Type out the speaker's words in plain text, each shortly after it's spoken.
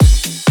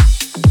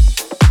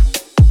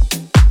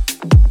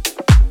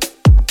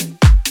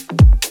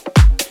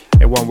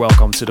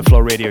welcome to the Flow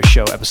Radio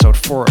Show, episode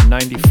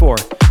 494.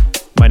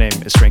 My name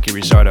is Frankie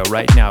Rizzardo,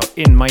 right now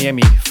in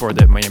Miami for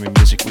the Miami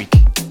Music Week.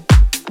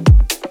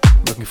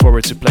 Looking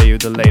forward to play you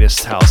the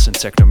latest house and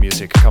techno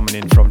music coming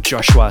in from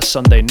Joshua,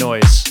 Sunday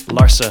Noise,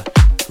 Larsa,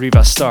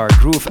 Riva Star,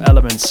 Groove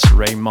Elements,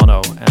 Ray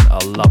Mono, and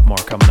a lot more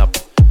coming up.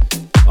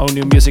 Own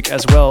new music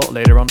as well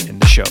later on in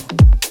the show.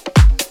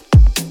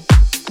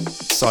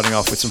 Starting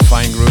off with some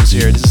fine grooves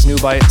here. This is new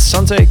by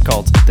Sante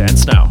called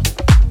Dance Now.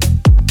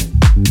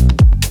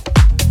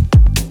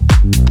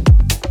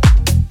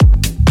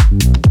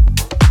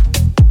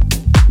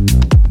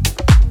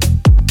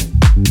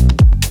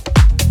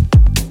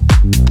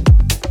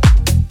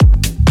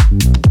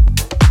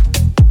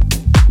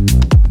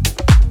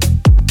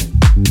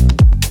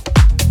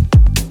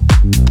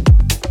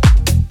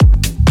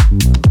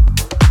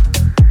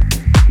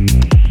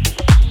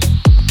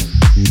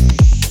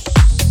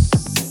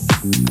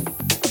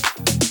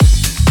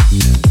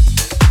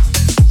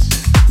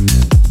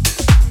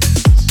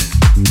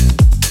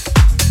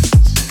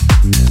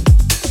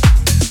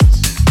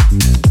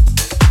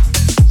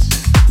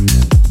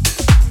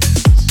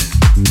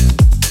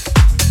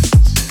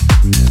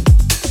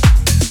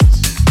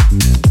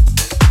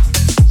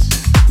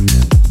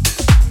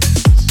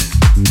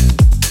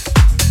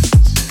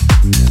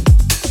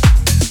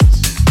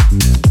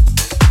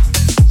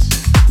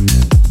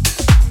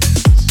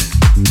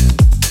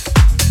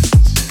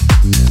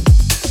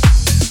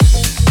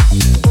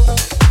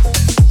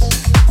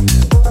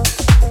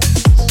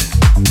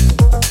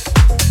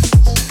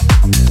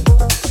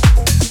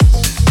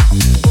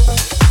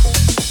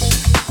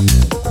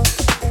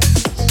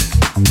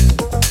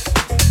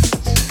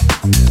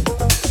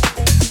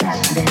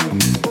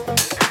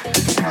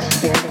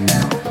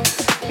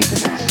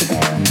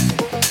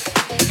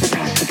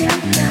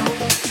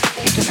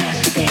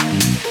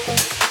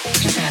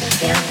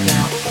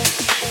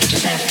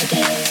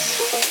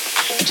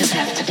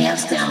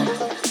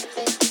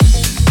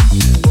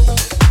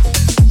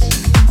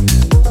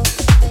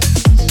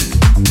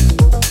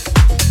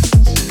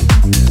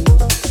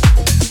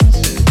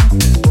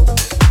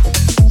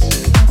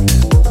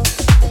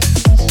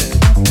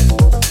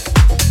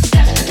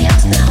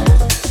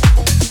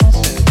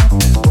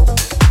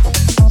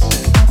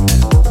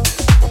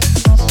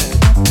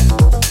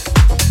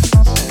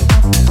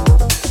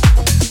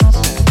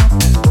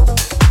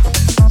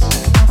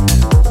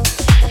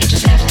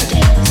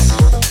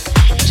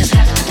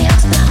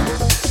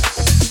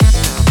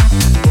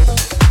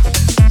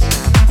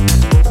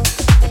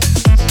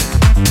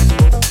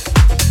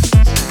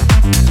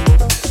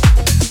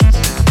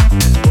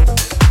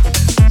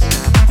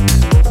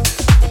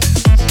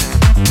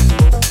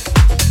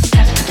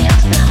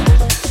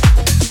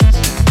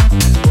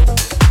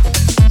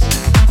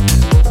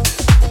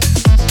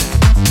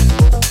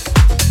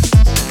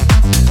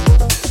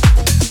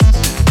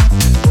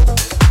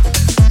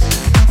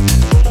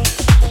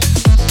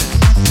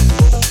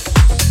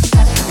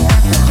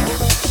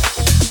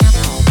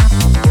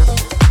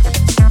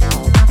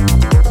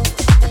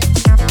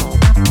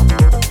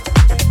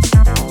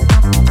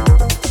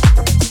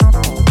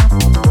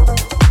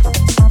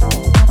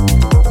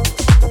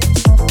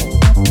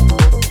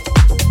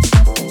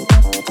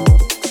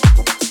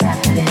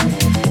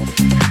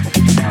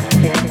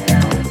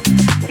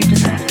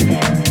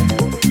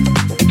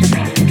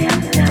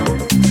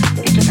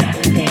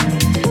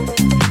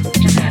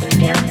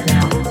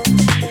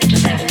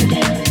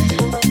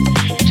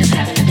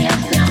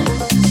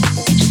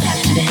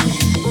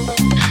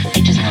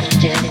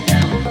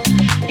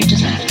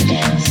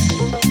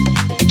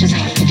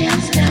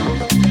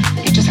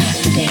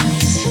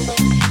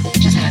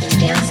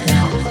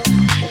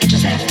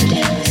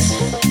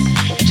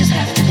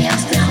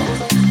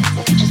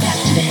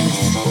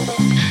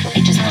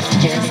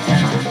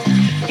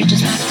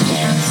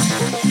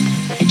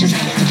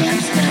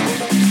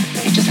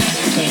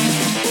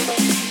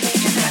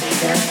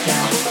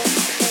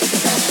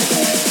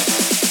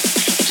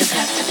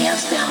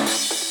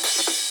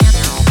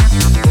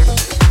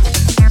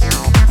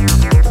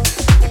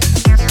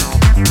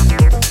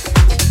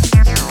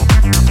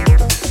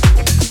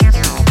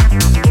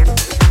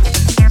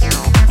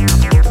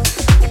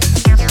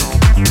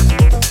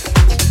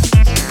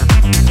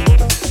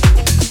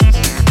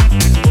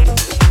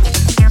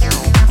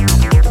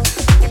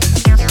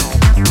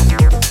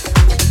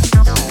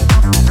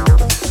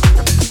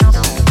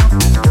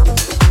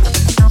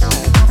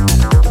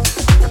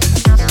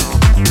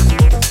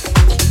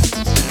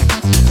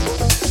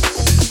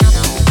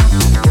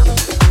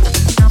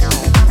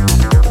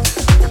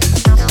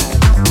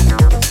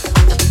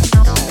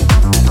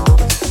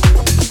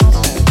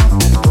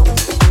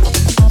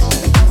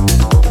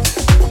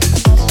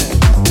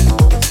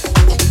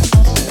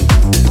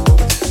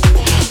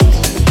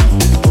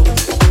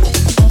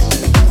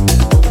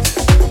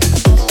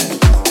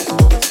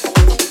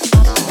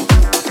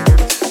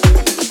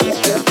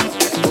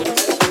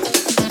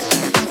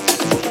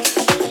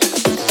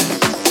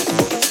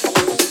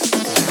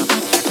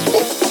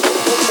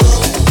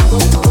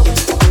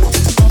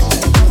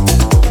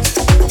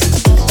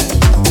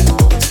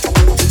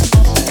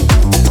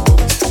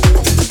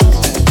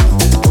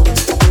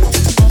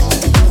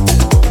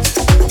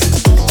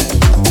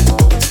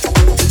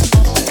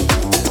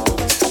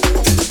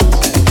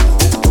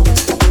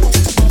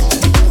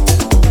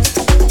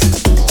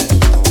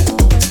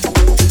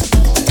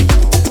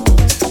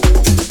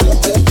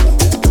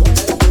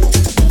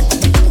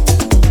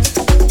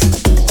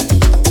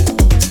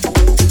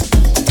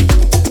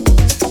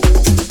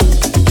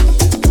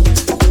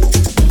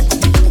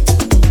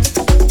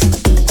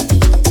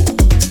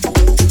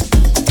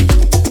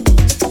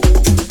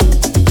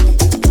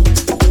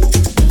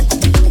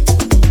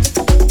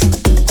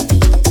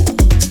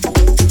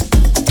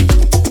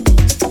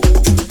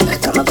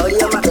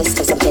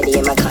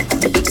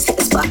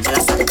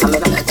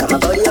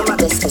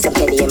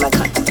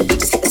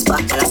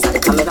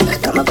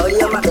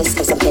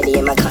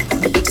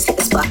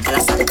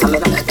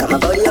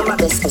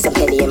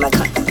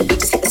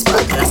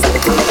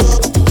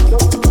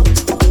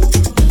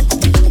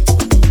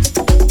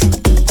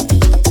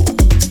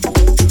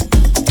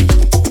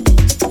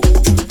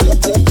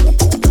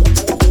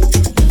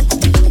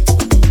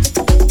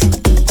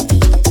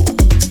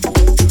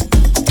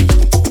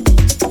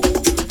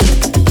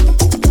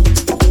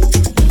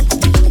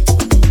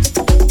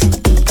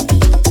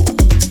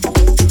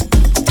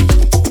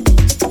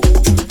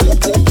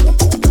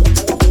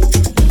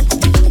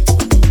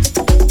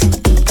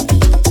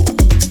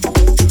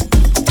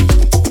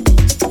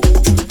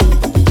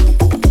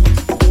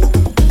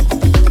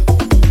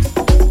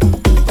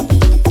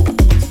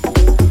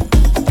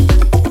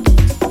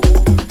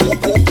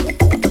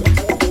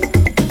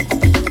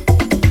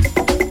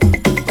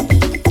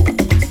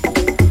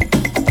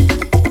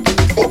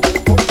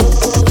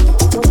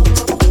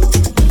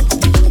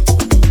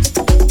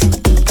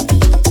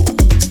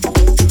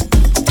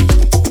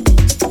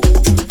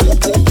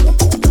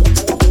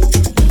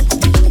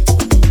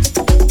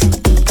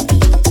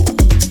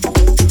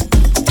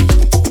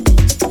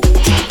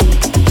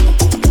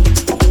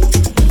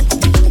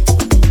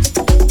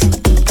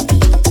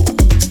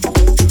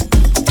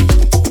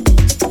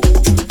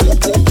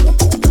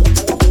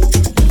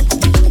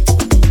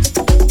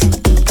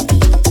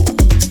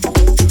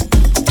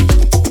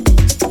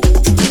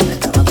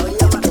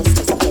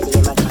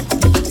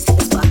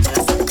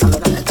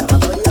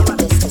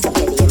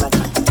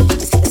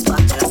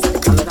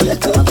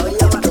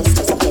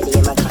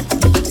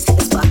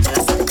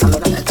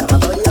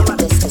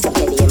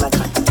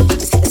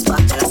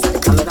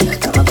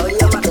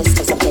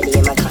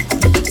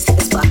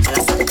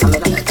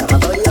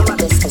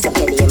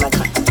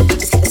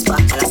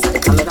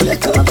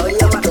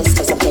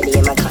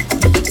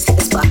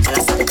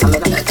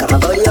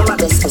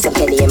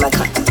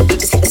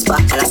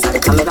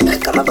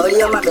 my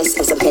body on my wrist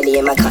and some penny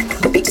in my cup.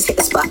 The beat just hit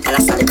the spot and I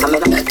started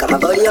coming up. Got my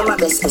body on my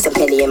wrist and some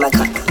penny in my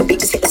cup. The beat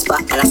just hit the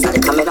spot and I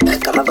started coming up.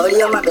 Got my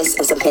body on my wrist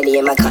and some penny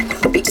in my cup.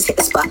 The beat just hit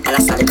the spot and I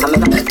started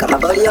coming up. Got my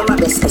body on my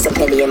wrist and some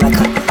penny in my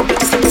cup. The beat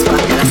just hit the spot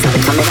and I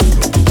started coming up.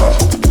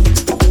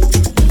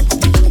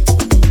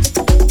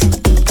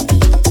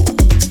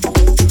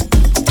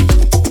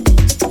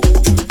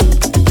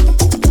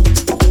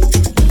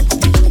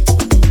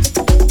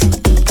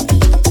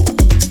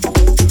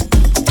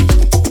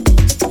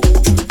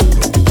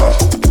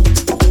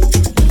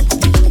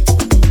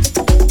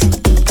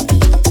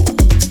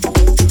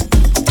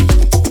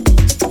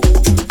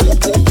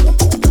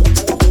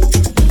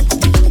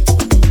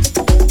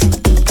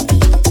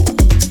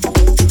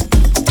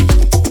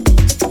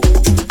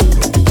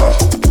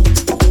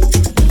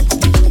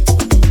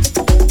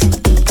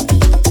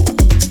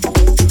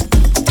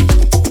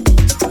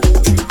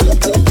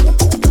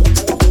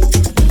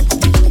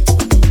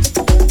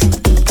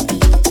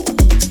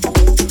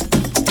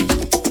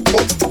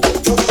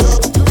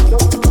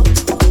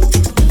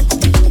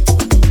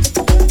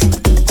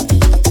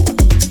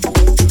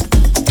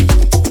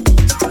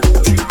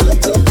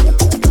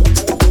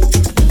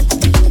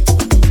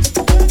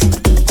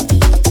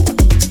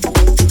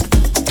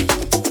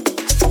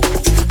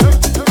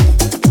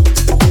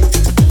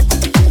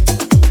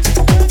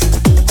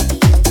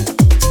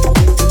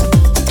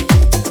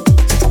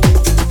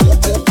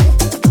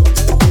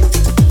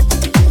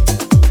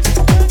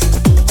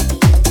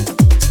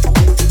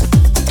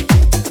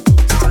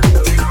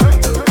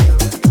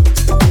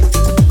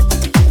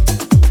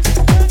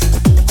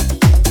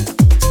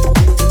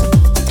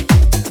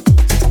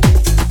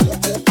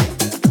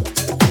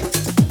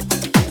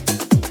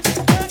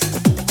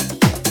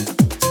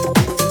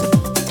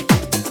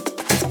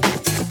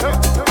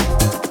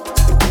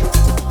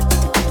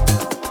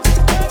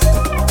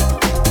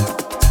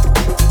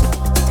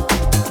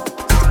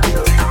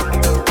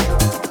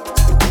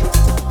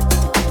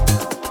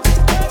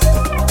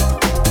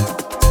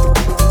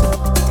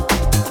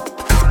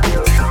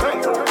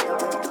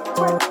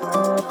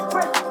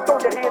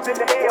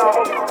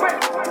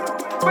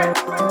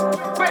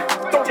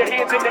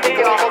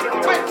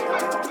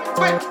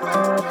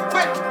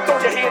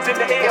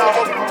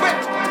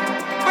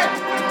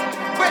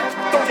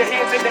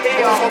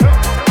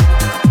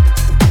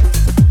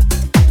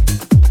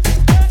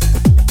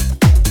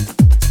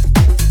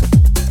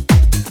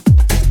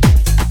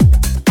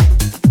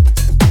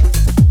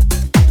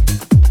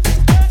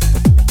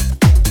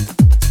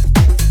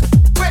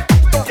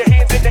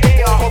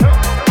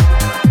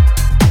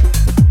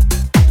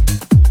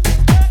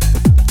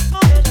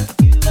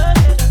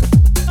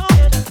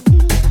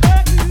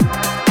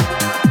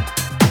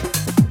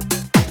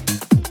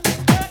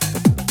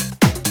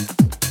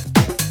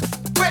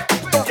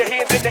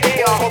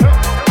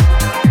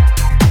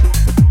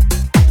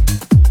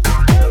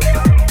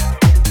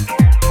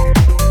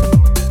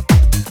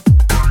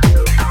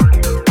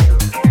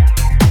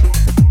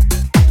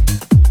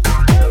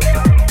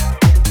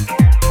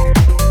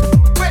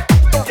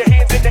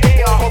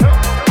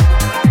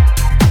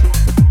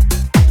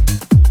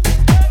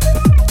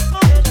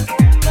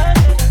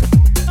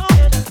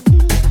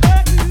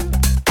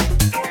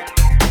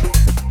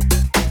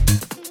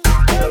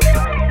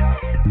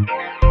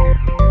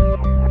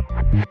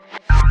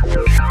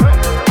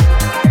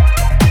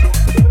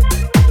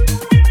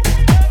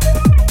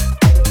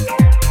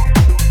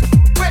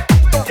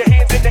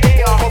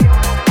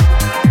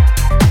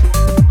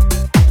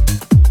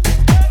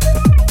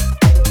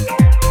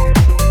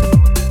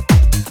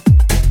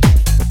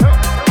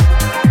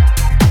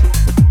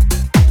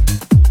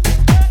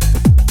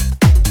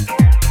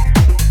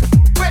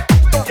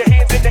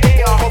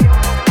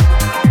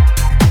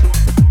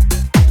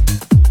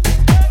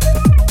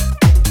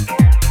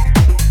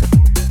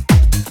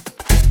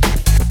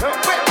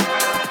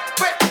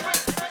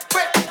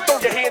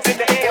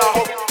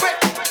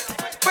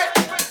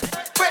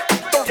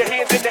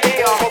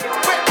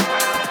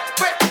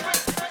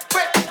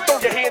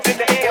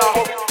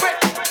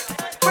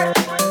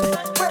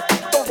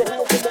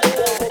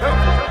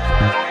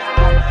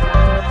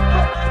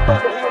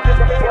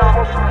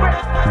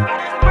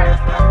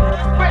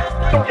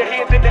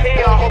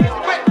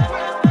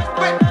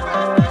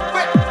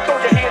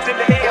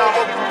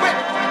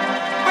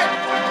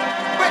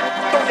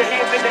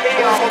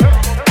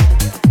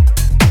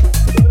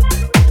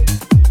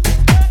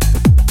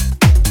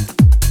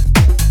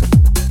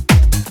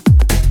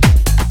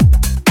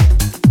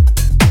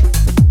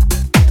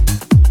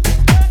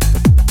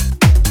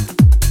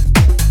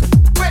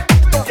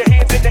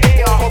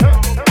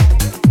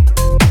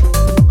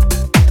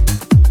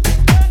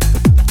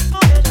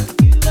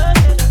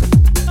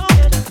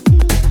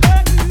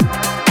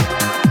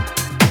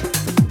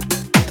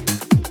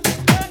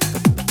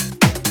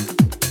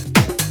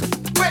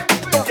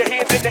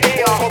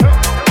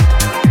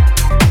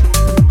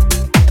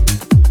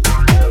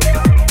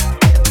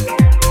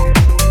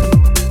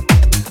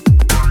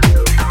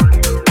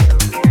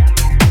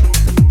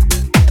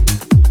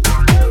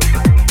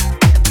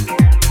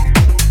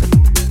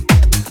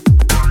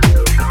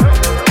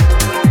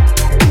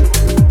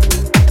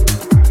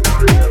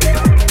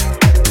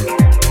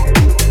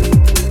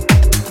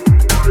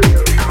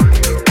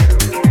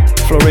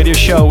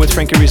 show with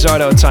Frankie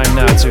Rizzardo. Time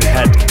now to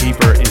head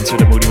deeper into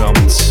the moody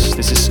moments.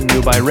 This is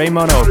new by Ray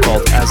Mono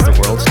called As the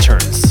World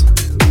Turns.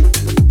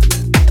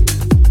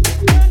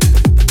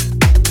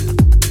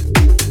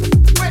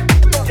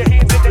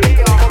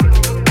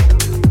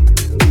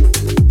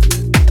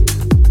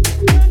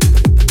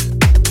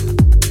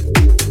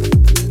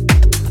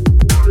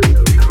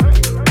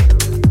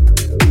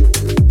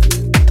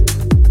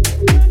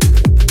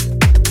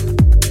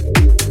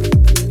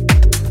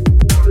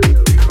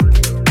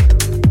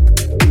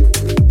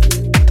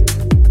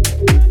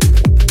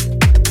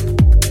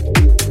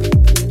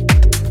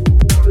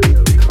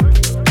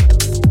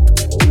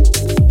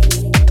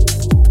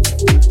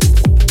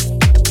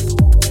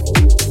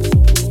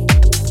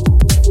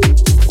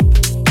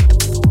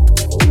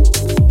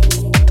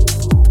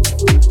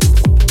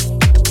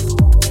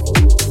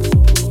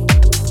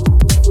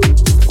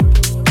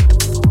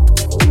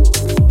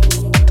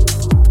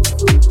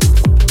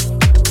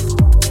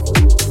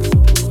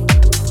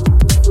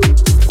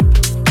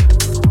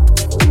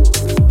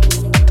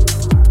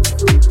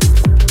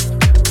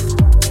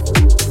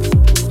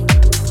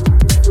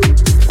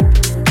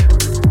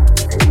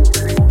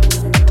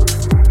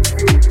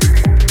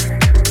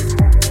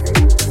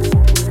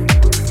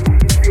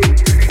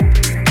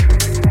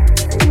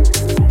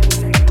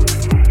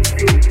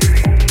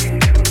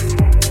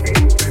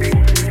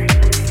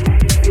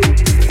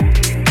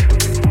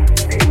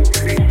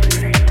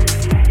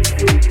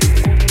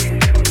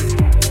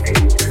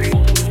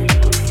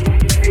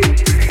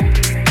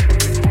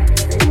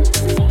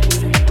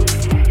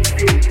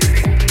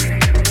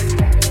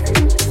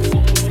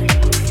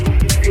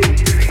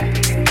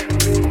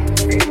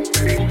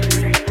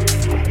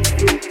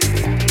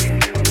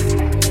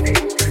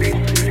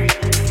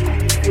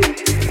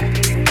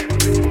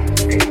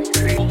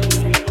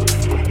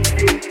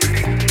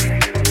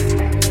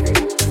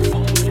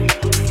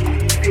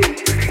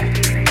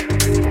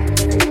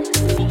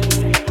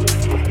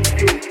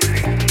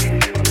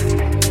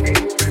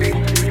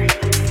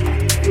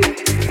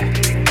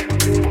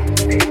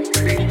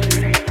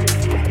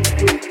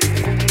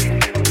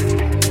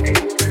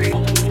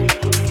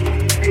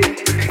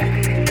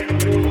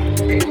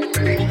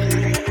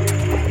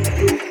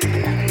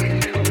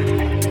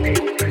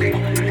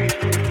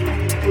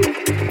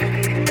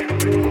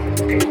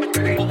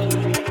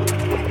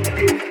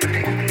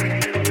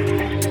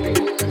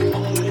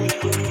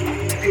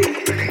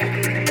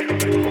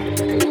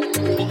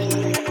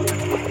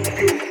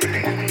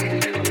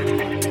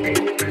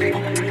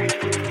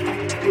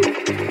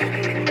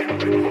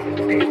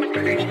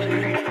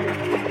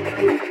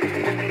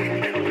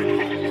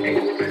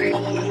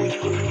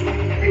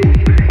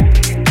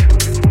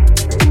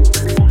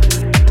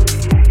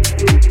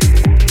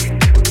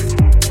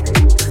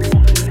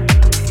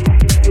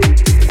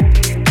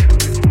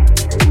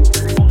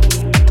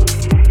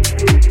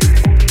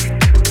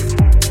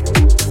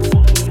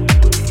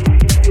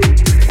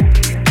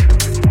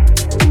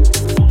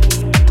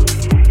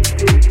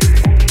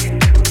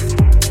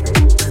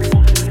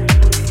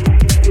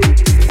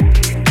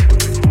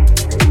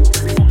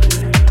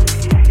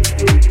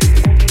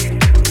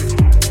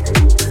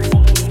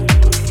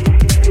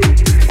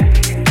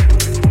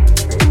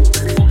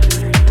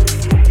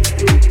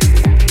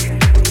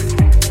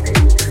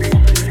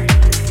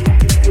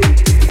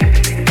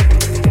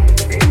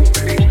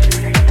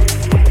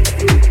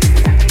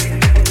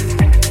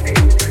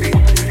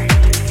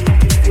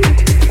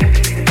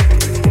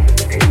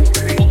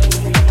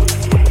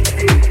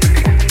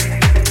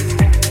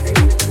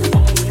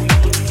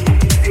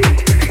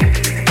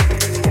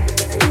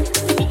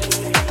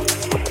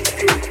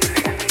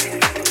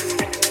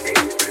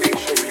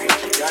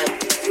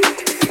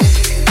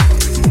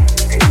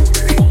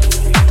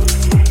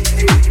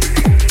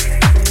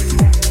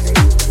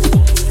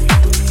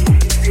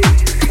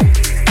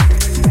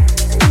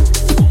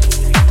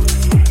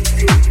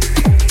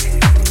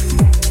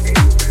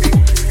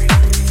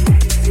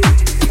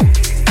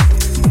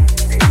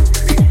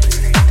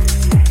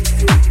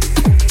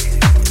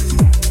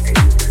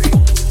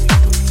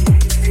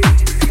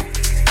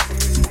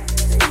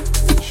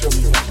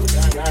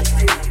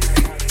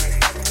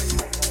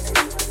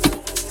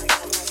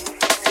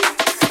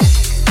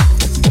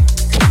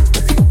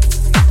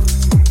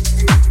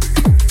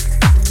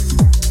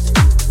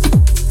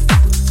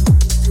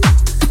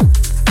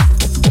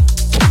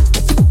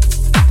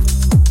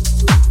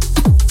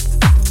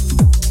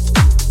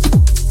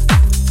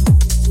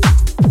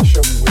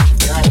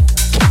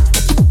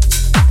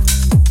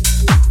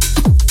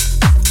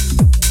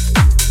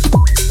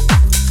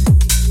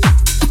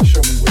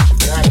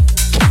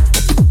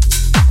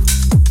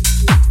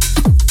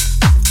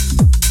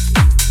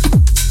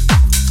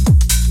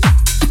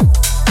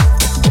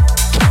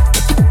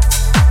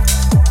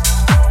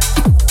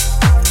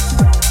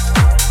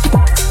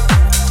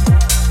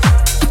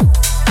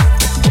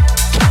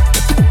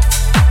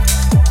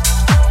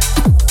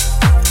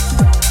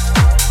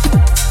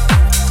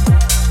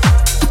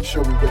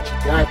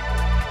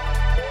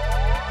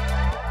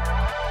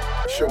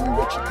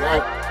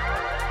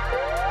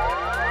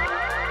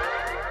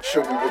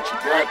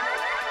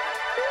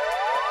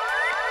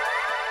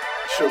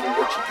 Show me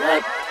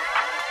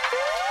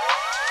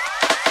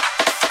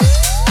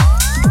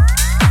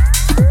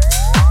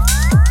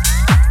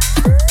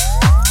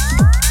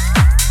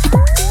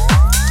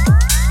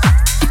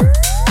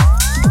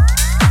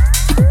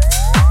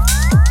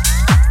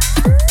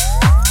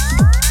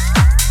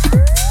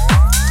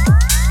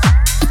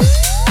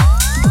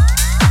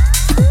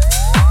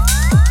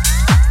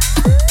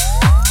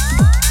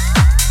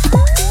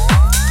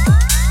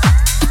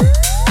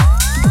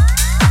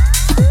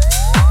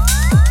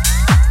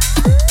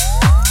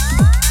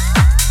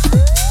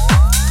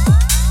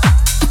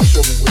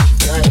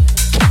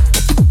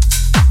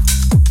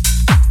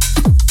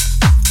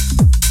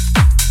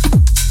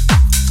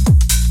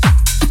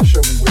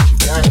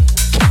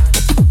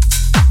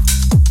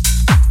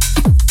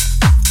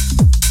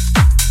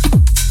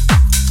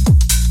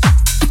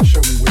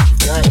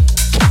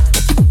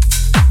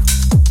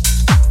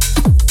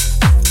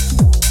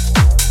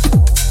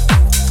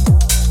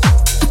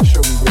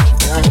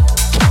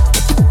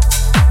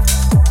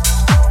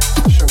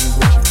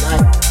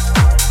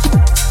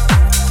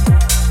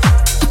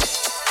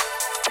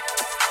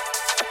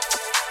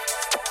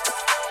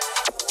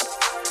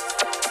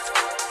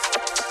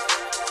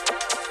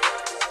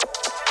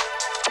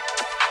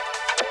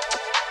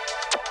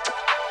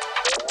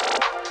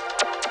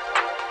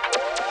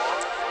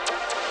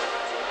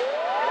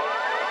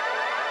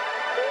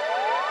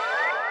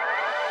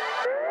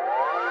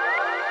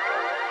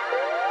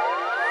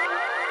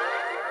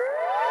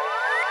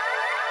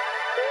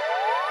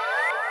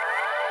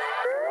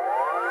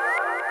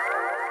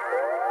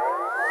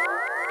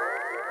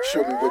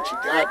what you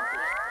got.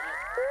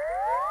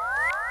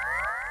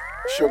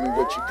 Show me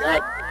what you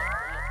got.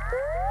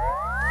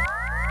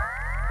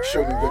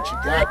 Show me what you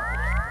got.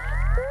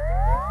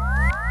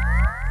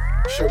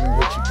 Show me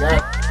what you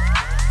got.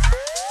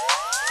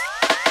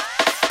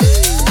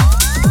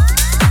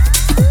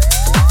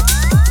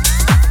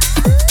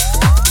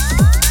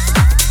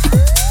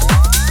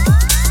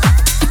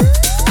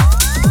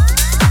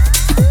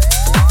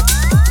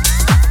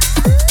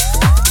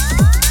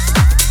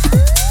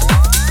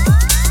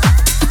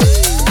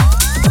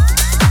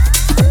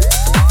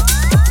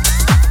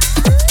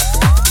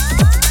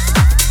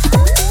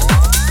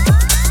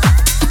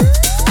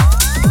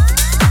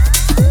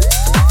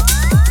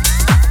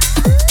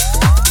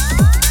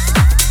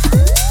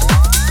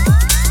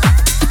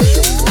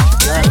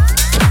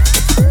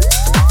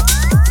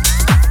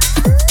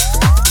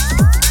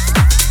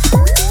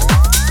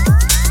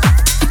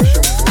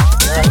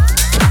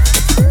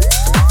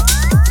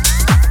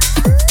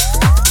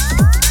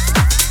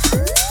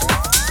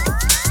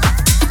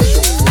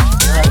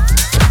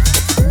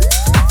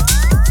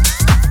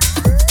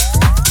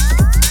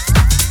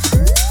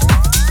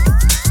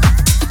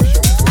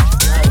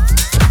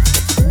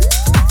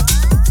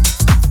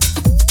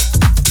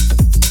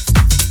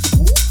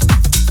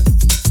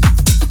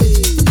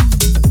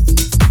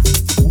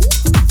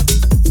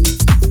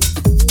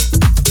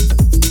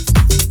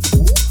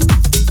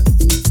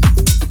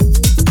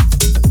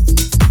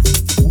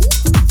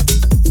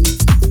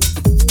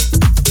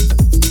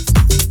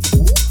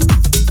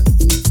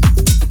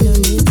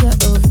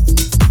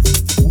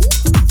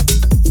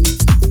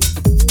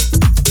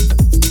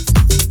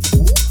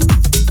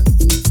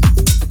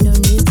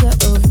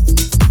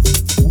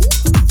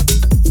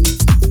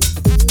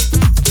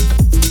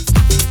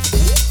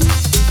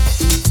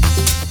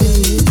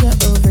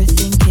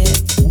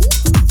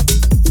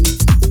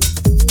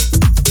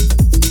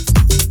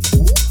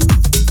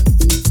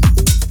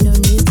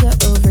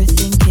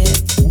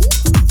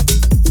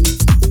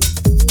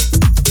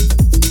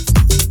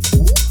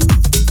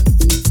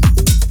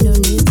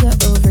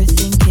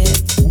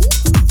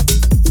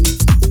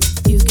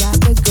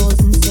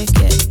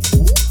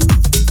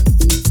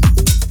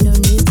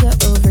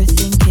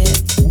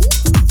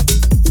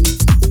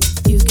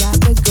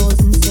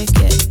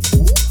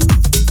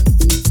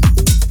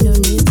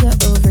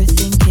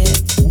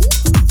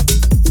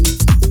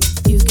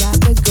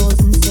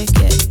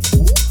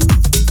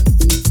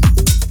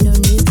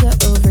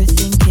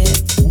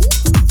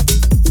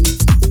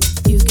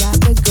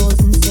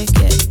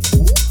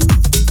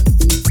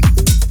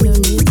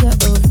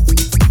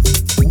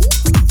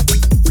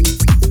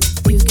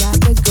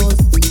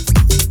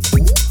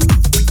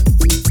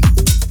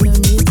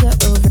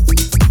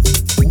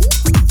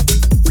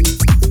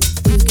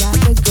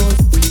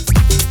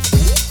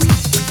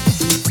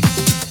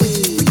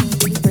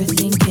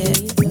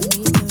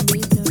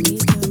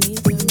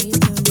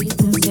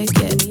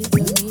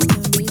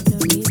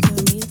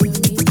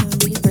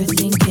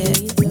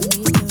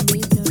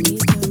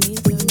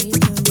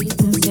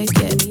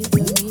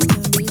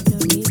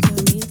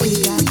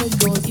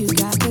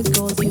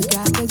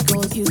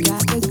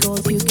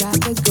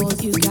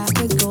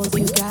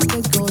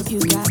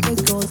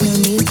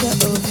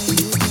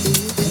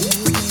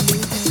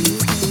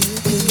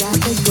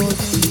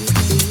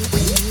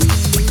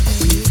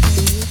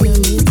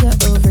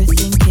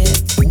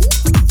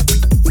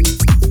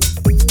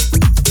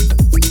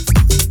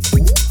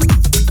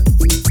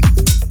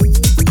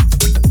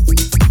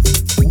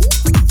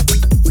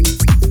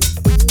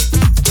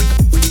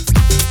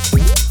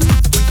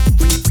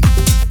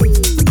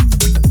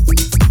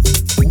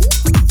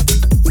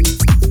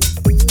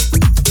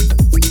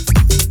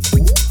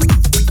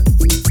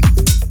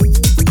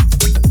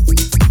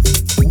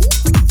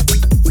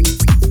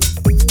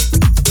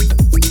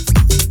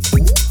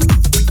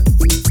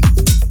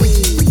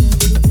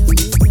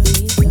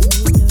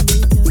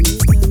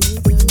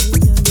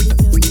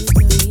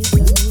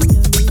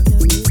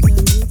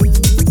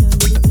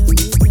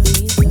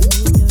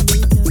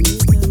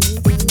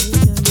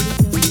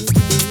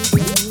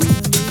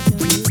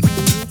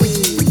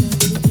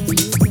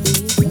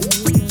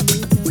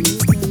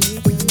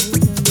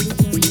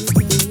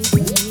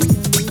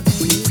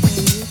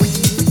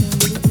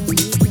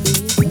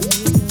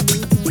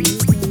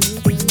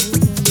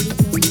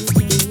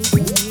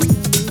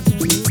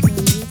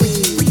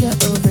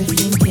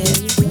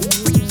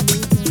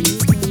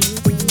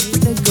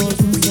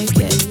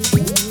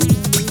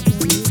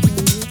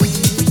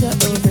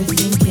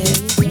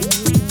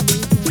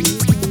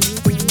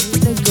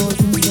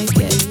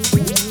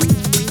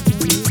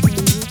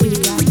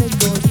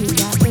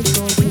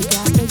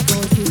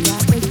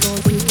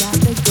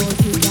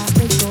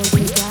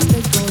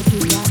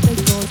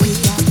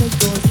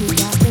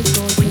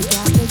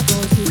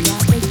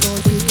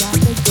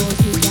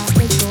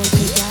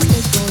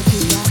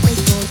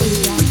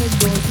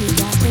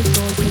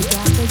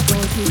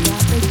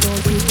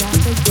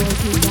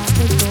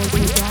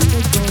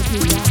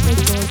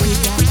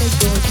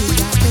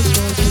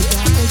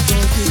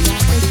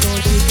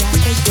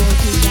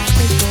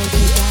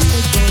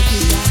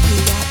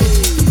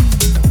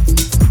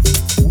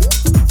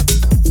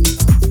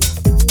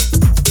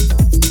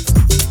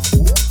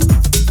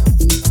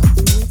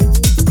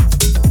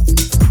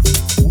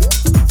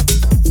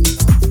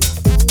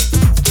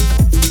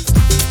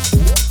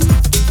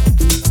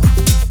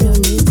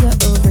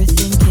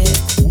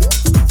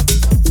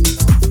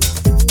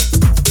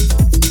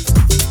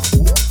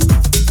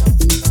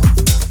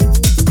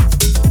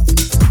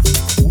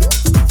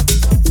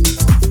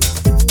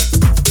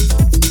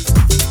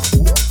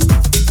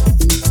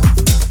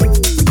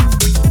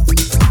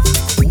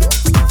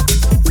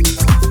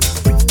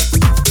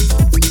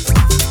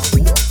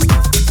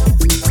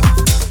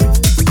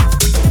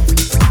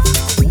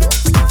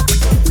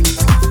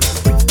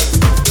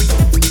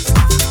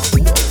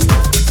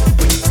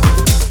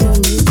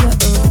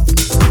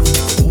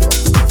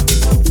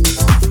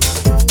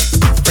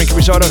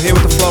 here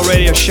with the Flow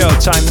Radio Show.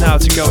 Time now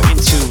to go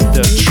into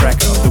the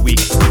track of the week.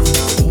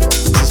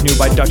 This is new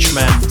by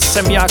Dutchman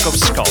Sam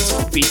Jacobs called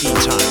BD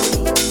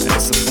Time. And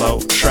it's the Flow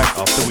track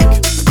of the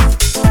week.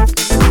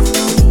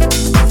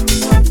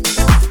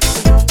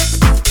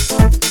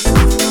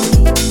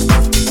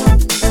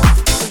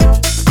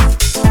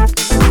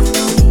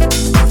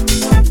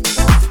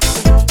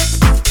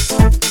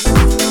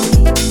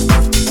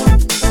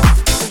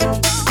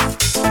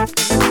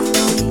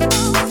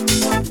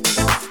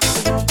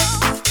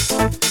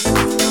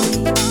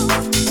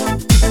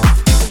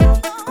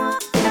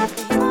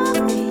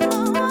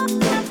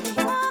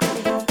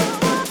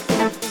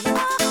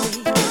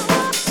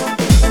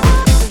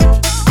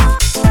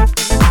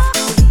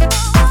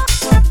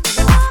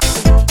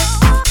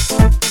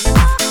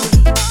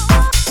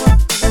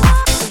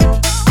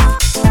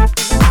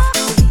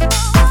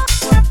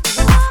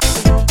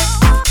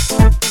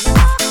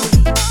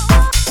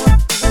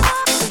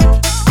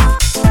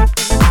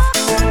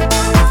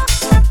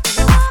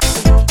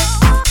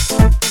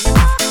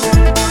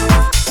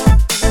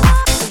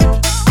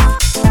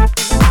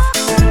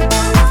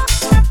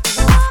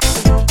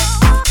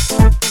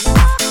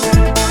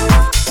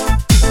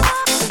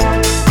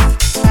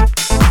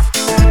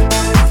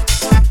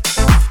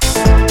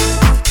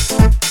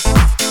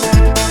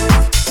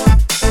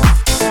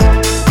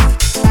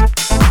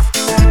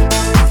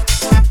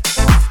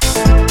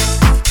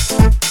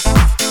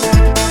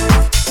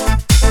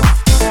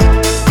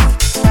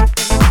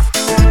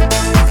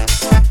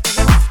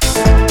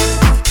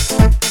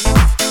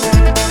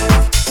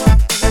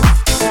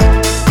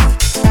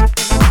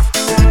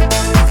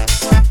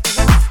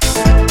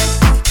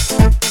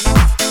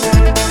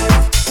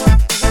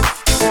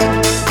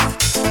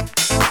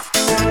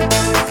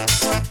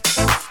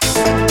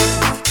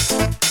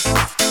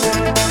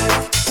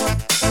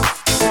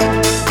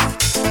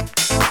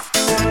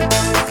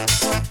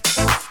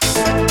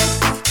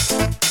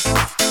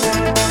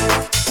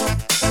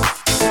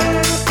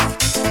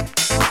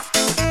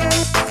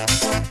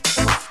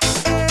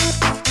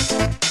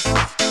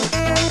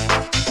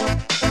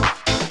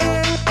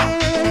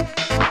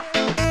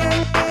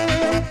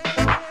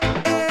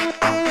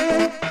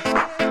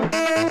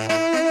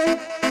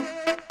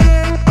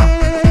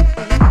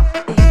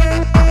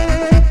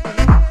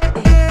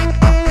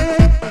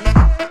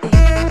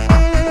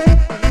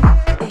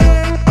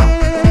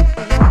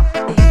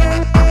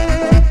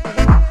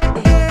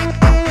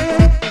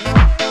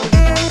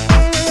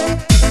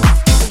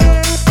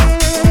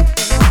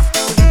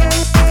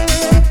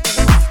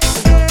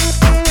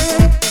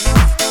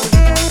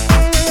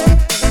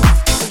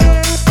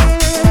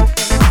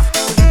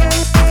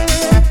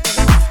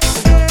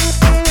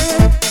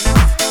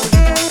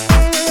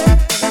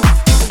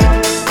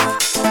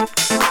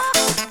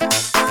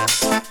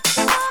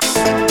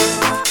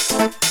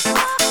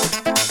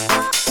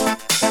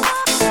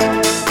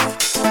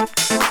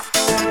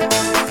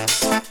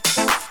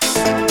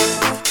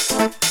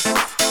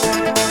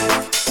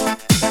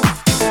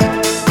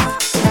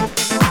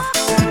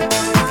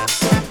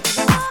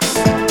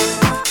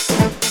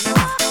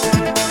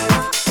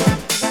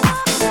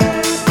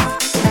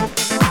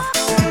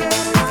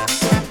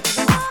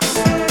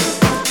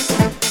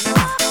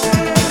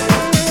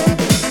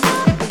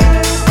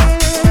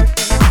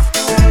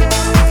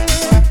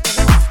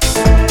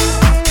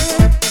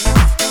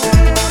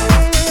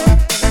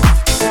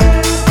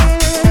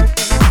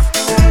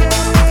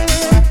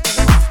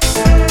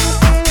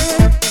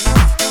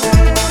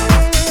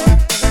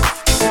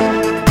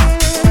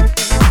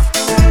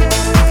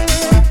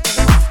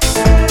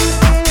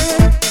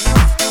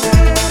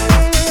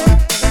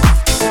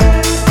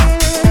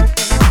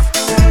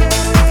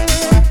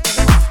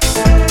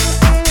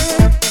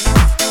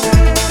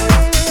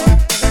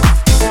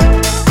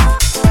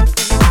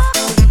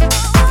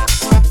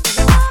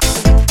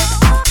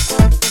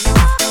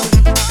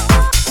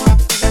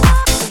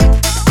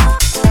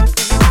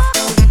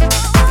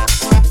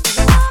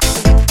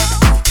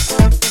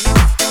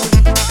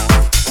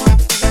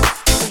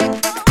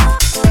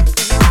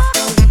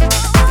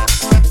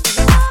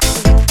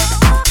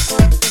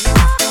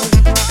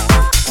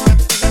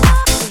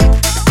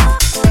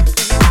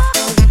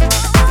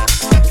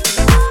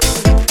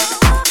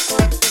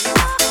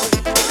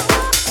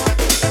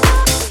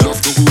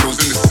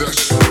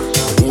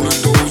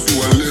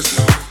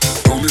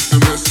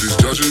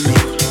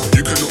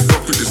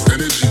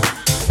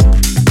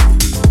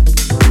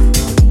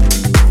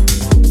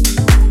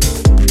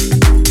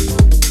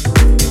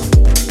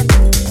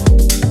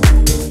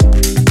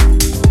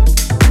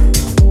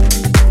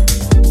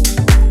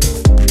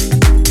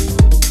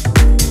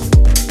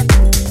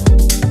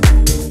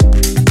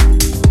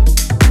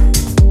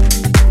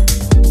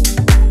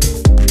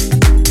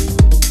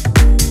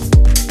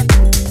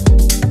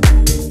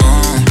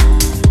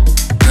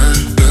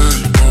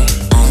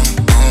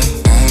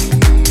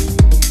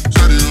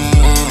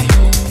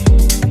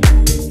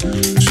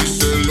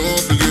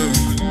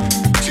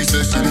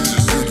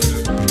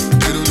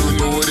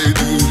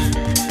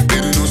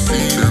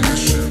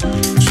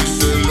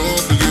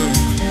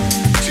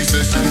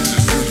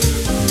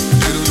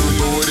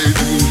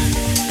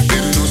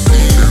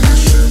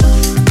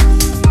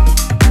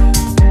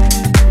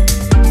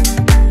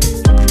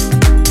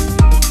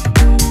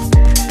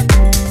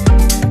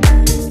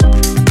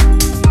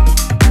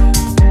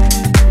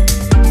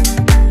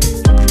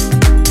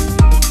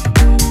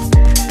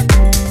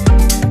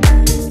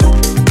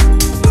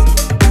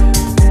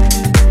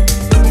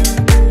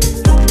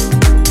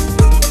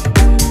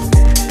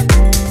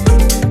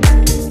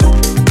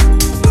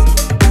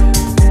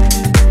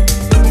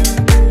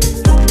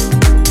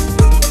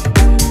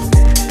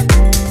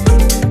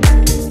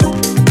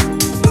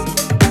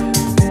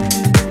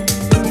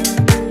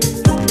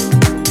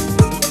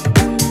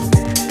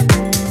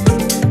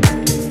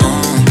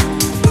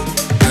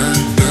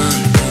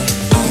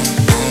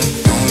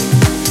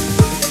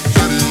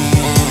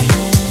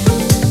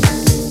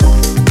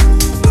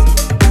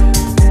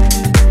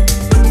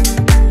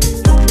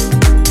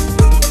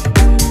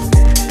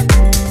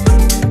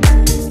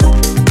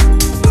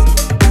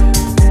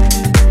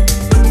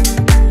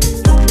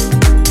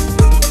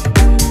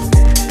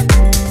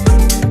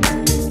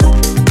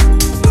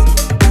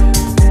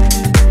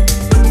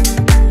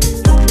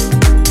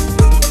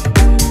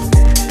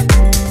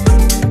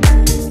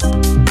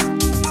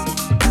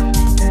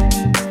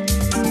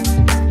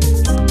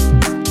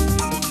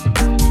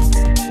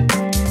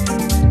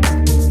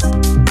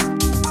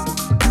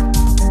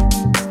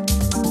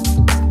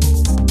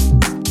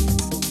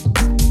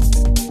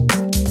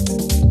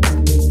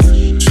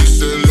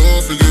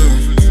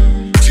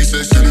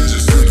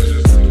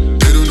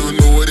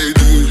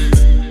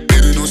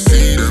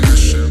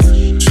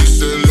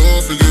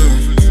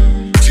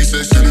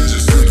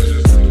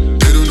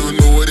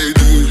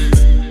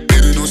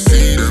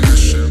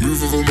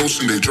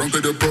 emotion, they drunk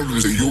at their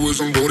problems. And you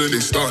was on board and they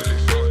started.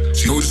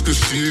 She knows cause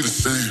she the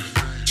same.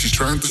 She's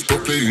trying to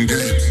stop playing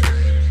games.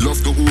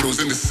 Love the all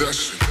those in the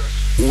session.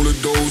 All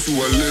of those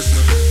who are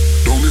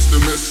listening, don't miss the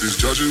message,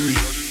 judging me.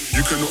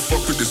 You cannot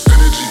fuck with this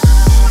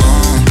energy.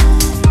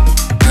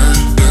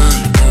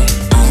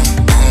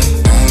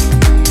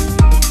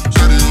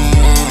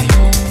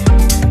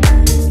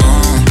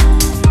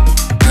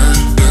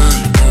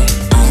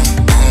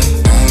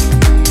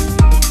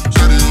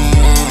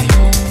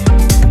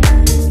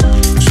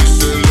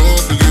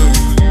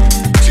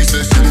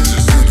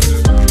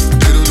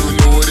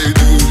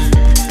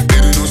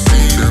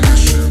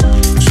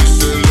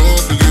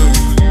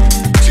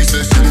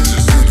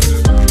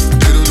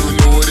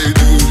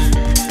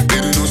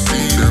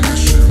 See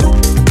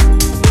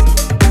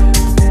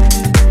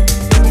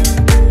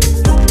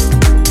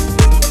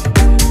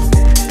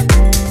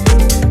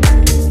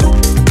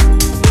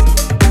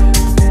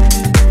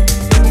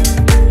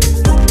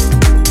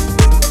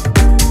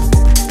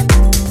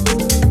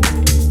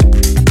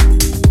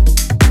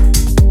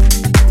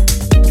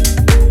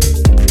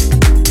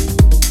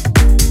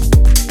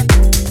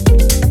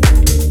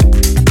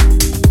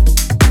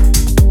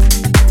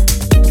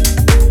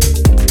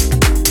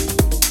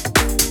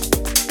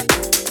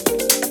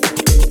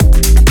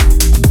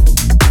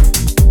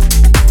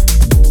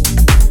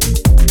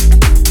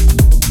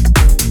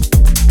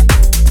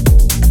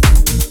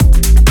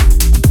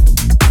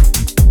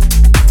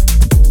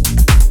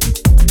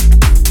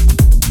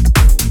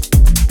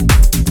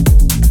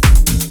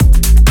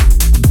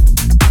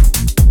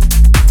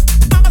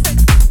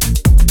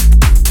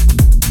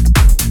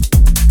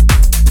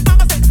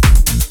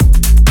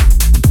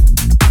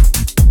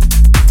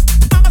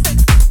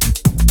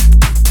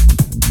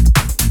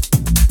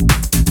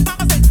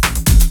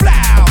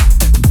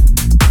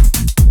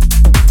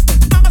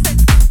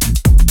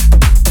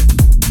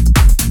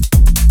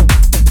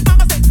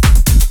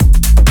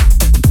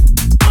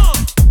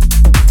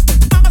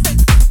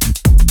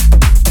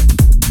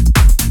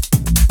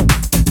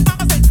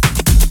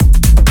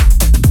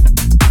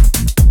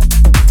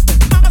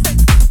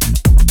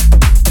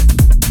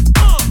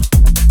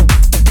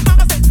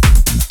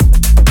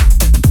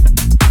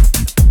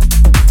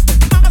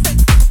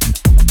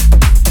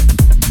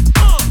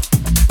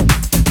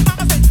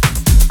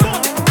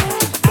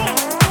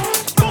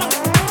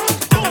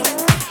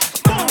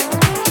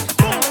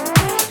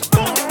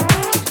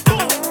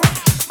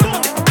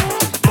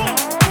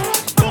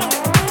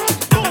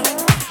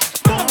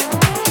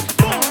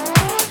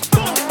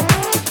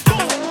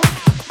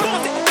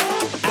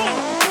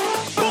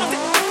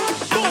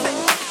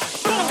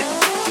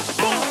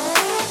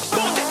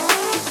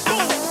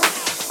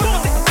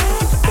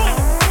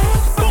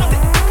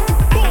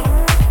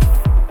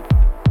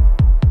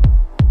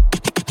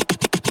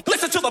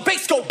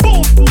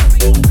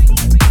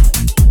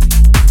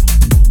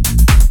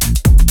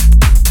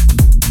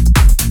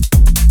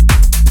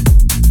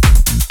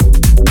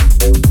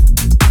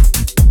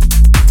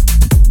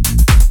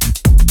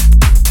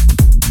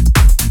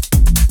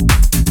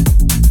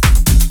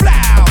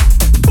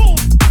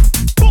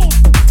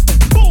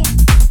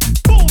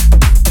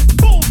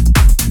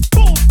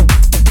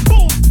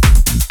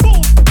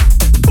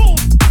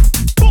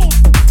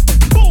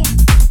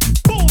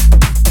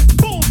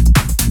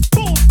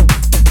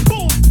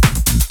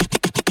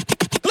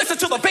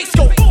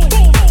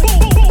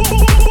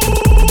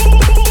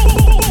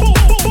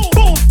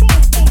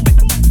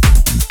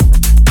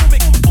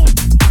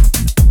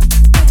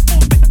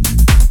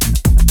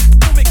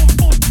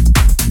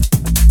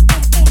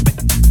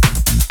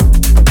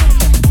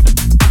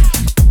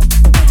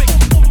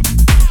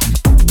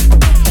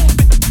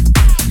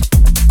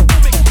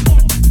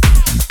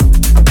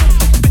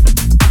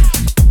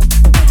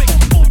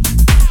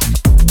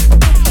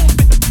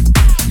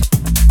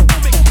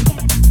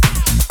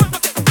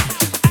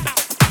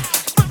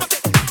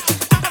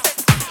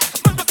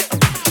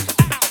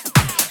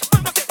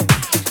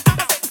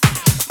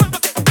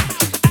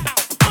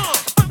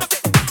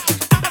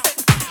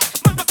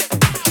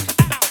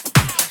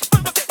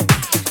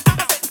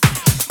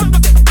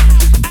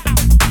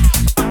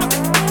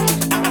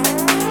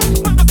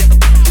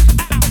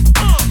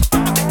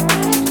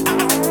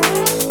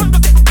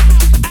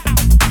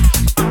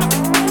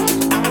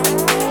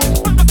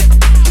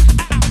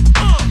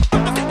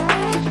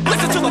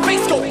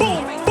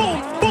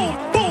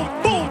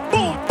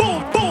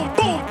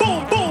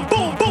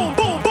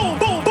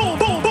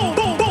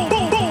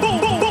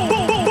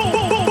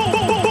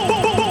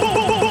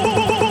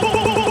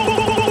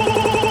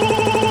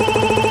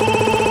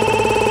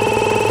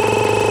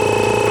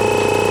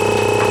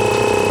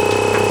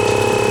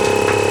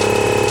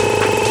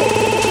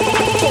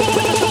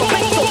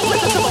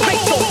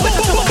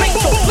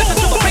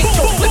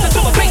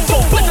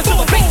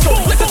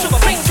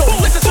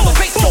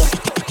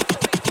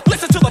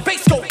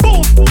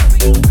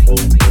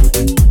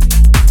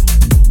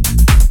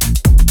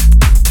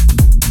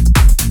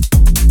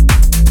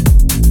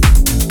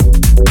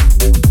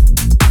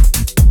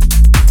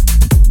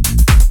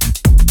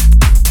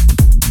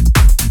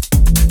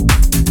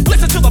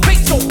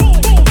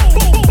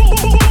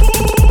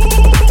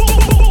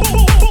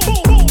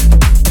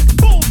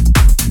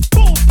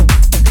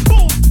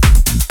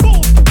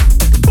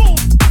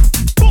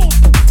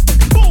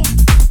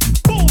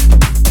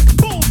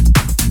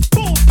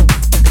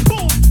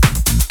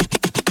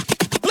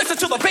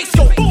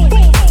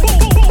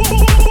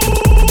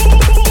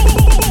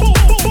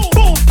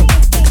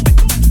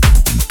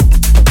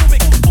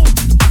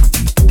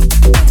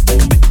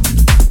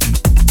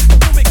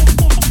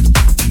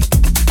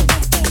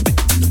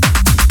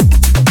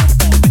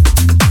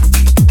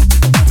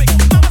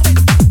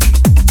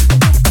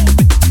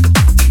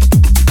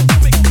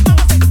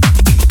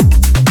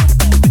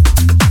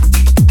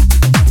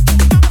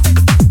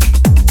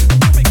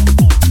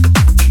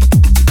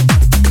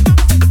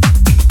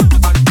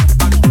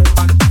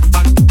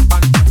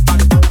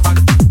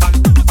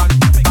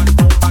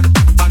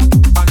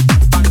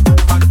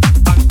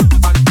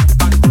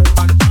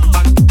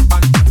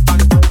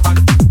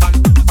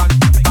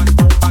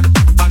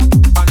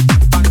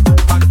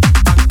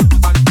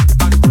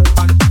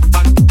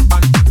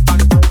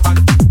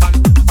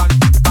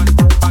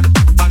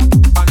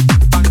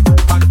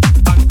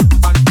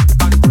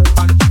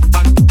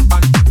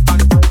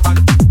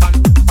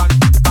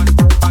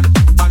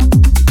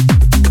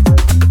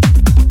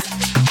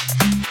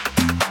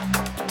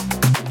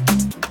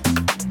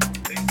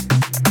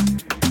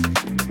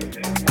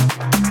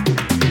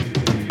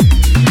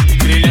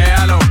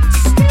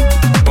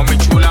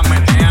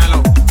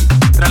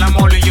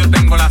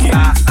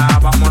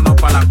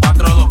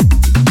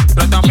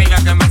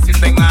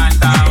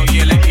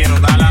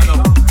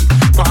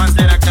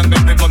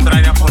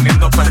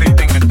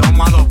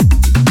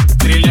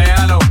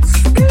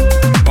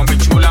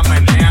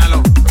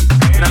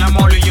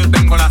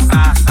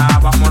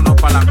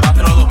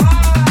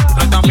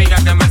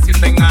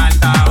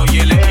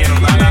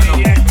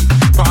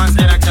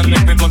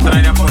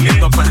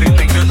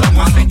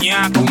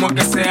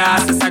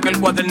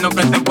cuaderno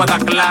que te pueda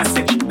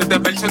clase. Desde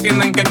verso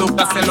tienen que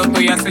educarse, lo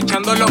estoy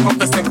acechando loco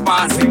que se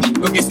pase.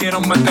 No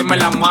quisieron meterme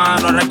la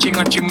mano, ahora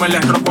chinga me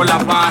les robo la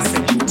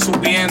base.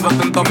 Subiendo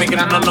tanto mi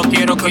grano, no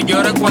quiero que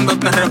llores cuando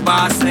te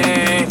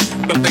rebase.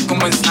 Yo estoy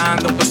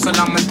comenzando, pues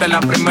solamente la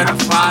primera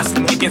fase.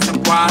 No hay quien se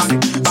pase,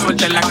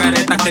 suelte la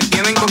careta que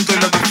tienen con tú y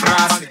los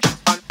disfraces.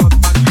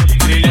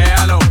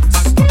 Triléalo,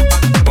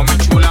 con mi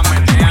chula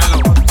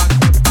menéalo.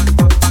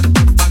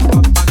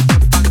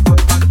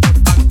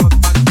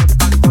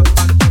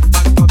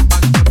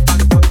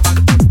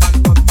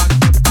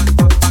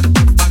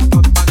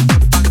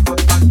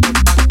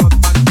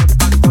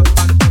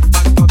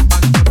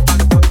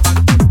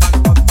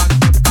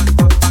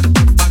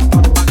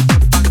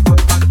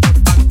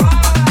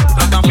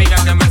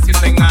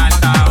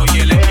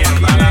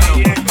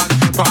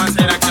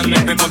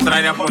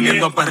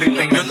 Poniendo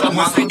perrita en el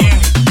toma.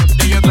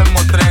 Y yo te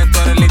mostré, tú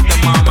eres lista,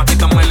 mama.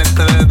 Quítame el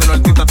estrés de los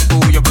artistas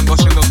tuyos. Vengo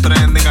siendo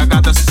trending,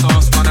 acá te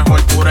sos, manejo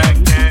el puré.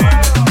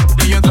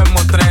 Y yo te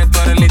mostré, tú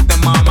eres lista,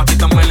 mama.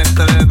 Quítame el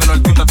estrés de los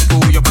artistas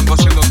tuyos. Vengo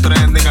siendo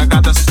trending,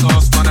 acá te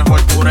sos, manejo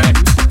el puré.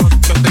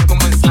 Yo estoy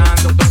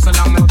comenzando, tú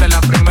solamente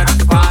la primera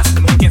fase.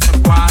 No hay quien se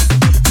pase.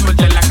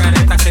 Suelte la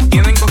careta que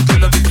tienen con tú y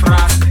los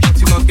disfraces.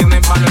 Si no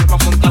tienen valor pa'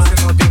 montarse,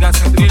 no digas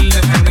el drill,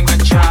 dejen de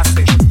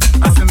engancharse.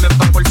 Hacen de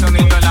todo por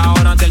sonido a la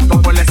hora del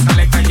topo le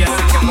sale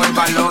callarse que no hay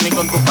balón y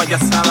con tu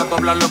payasada tú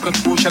hablas lo que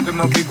escuchas, tú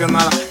no vives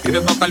nada. Si te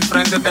toca al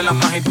frente de la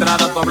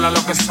magistrada, tú hablas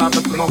lo que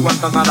sabes, tú no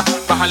aguantas nada.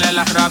 Bájale a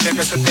la rabia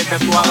que se te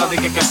tatuada,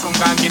 dije que son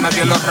gang y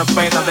nadie los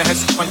respeta, deje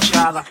su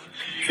panchada.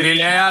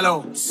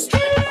 Triléalo,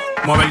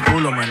 mueve el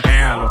culo,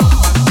 menéalo.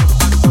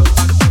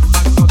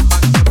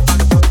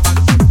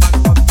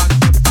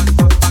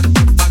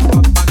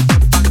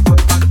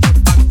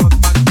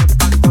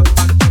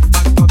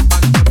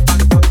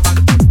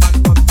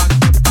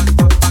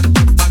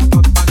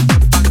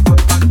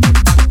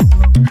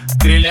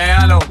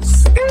 Triléalo,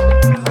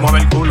 mueve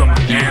el culo,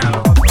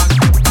 menéalo.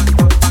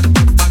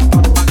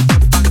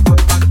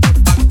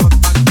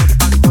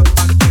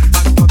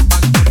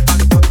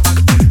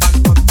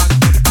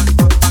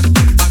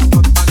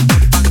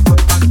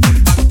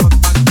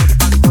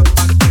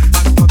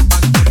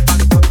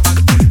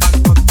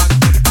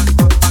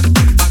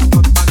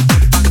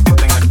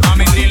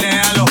 Mami,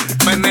 triléalo,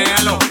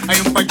 menéalo. Hay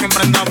un parque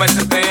emprendado,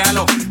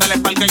 besetealo. Dale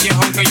pa'l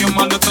callejón que yo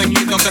mando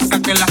toñito, que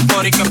saquen las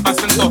flores y que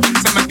pasen todo.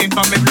 Se meten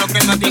pa' mi bloque,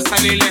 nadie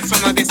sale ileso,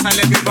 nadie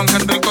sale vivo aunque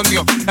estoy con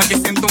Dios. Aquí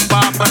siento un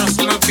va, pero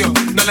solo Dios.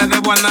 No le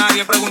debo a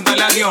nadie,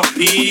 pregúntale a Dios.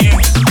 Y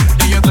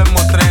yo te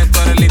mostré, tú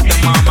eres lista,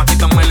 mama.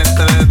 Quítame el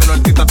estrés de los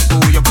artistas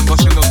tuyos. Vengo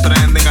siendo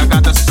trending,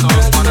 acá te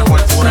sos, manejo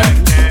el puré.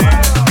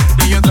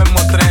 Y yo te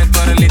mostré, tú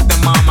eres lista,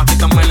 mama.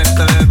 Quítame el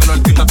estrés de los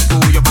artistas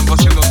tuyos. Vengo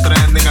siendo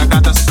trending,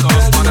 acá te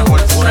sos, manejo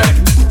el puré.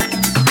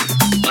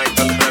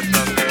 Michael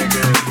Retro,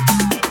 nigga.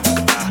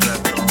 La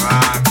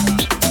retrobanda.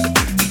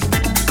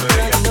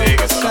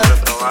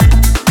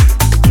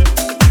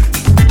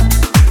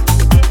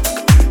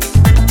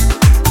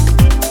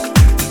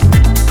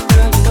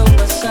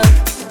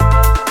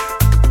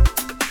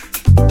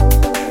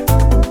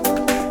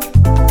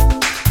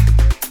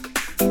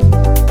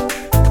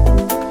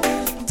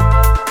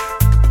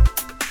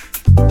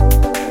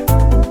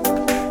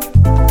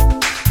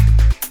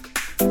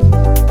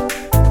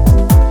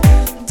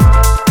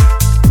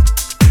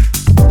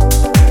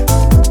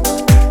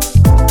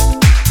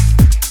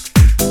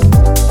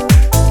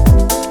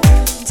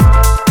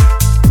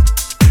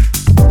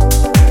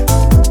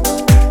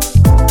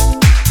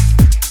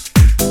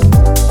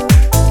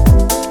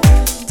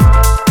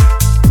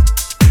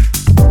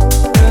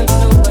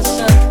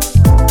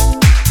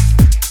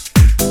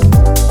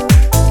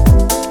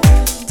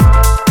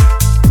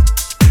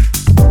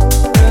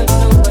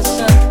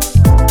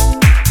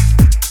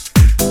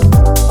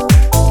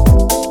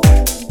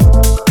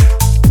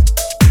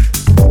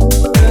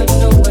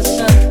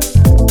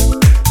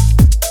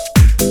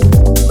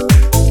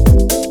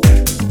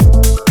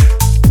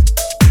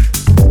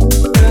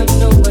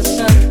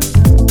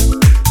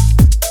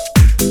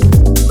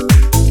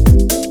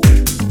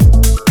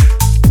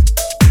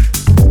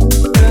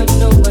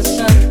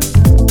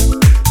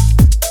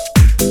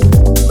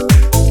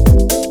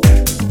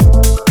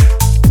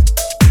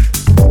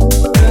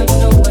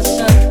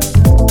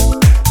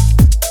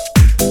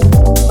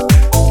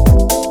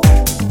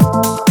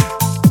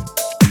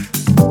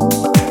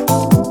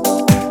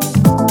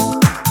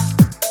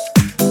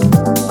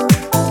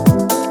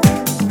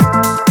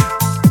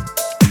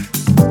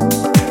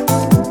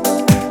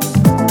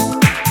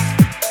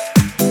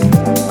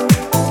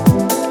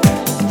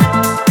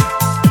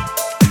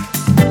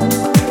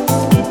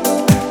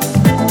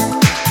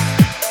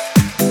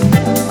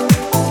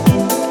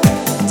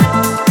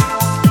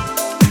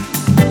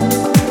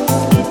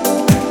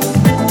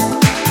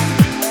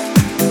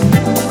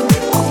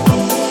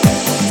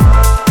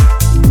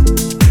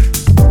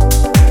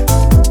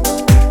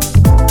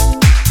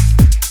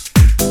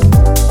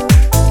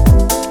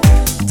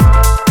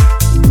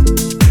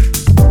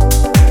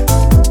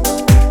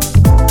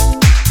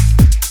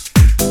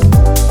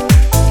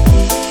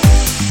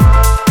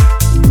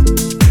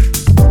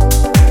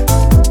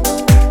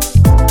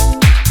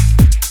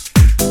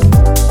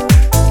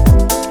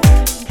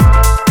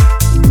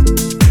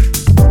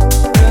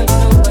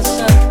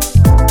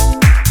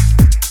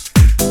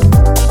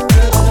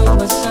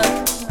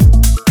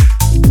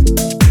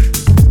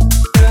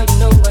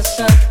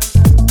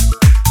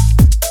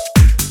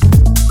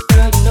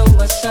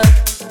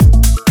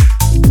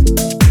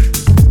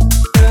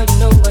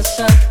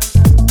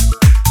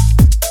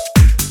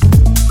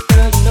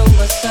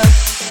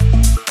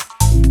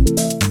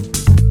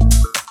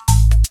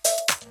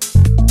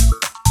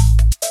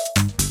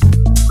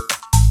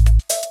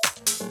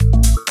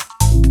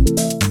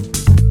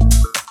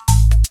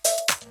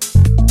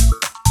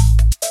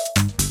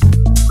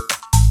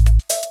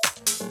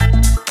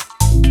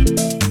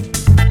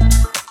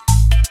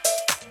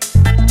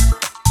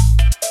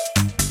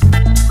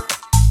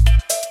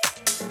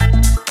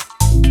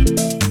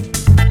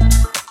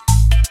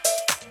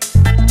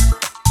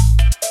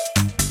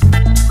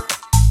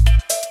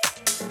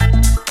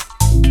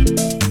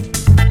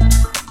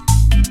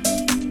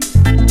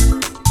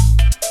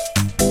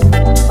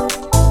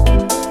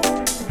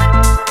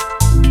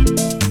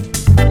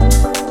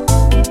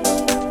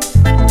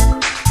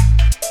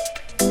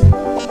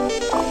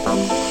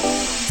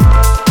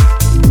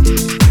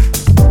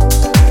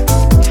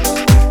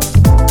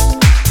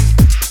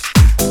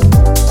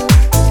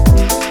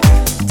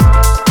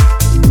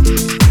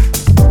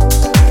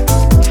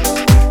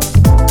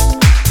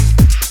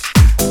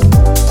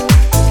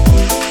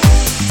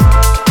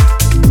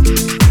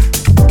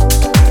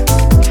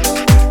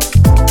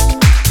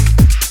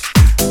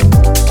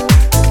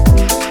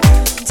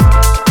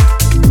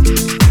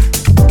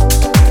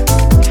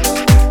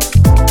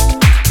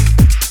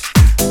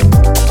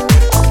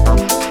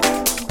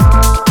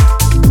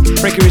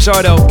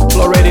 Rizzardo,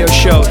 Flow Radio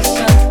Show.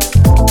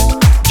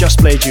 Just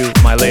played you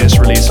my latest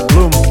release,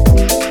 Bloom,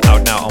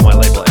 out now on my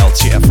label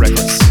LTF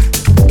Records.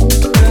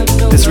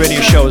 This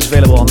radio show is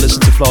available on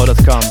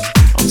listentoflow.com,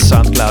 on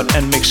SoundCloud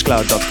and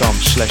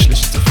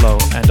mixcloud.com/listentoflow,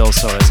 and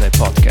also as a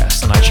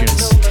podcast on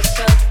iTunes.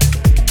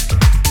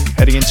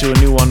 Heading into a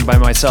new one by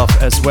myself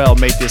as well,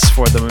 made this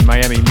for the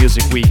Miami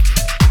Music Week.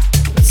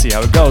 Let's see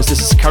how it goes. This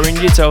is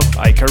Cariñito,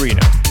 Ay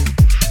Carino.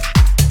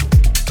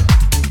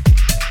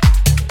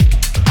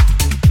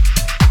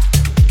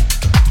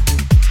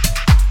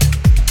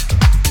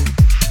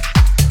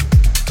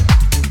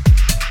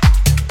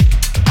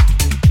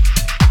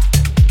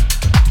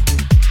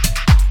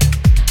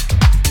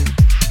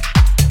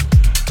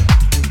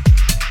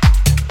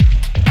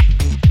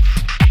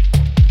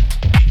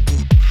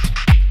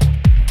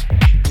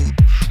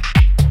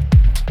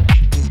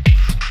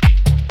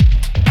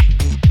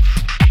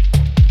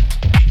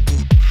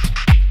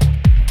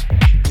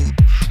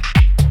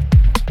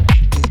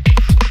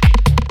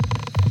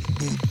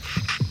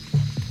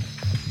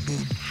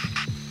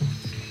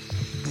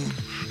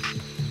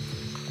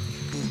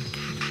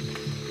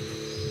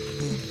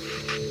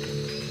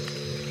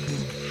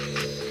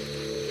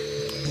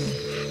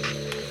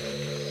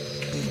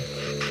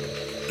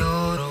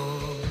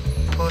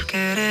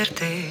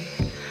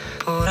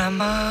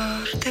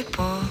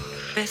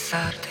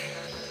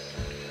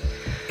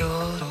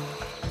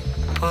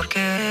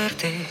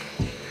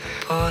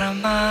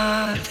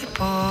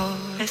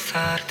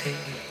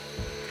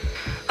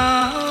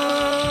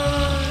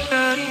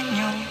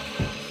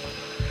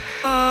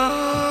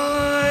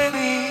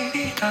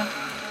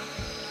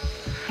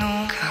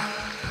 Nunca,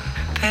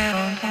 pero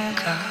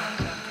nunca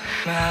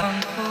me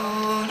abandones.